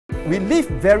we live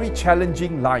very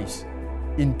challenging lives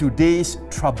in today's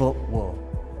troubled world.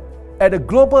 At a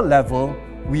global level,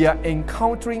 we are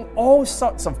encountering all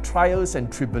sorts of trials and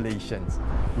tribulations,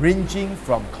 ranging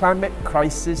from climate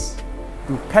crisis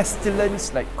to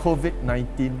pestilence like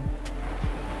COVID-19.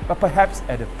 But perhaps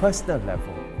at a personal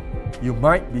level, you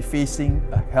might be facing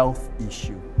a health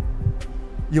issue.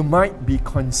 You might be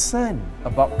concerned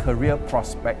about career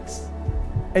prospects,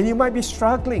 and you might be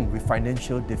struggling with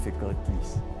financial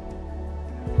difficulties.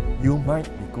 You might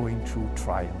be going through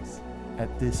trials at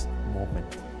this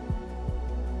moment.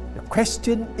 The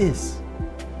question is,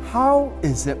 how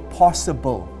is it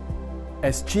possible,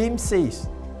 as James says,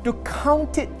 to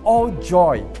count it all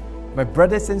joy, my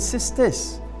brothers and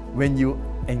sisters, when you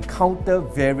encounter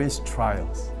various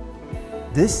trials?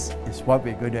 This is what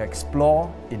we're going to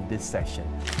explore in this session.